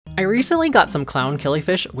I recently got some clown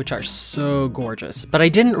killifish, which are so gorgeous, but I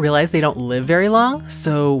didn't realize they don't live very long,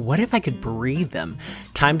 so what if I could breed them?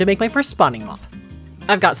 Time to make my first spawning mop.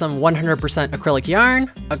 I've got some 100% acrylic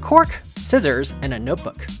yarn, a cork, scissors, and a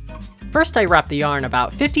notebook. First I wrap the yarn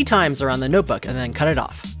about 50 times around the notebook and then cut it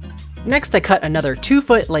off. Next I cut another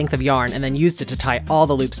 2-foot length of yarn and then used it to tie all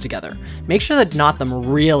the loops together. Make sure to knot them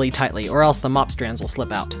really tightly or else the mop strands will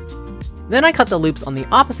slip out. Then I cut the loops on the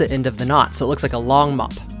opposite end of the knot so it looks like a long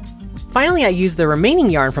mop. Finally, I used the remaining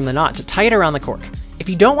yarn from the knot to tie it around the cork. If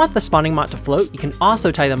you don't want the spawning mop to float, you can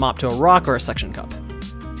also tie the mop to a rock or a suction cup.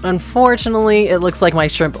 Unfortunately, it looks like my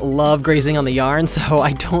shrimp love grazing on the yarn, so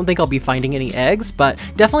I don't think I'll be finding any eggs, but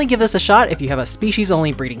definitely give this a shot if you have a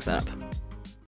species-only breeding setup.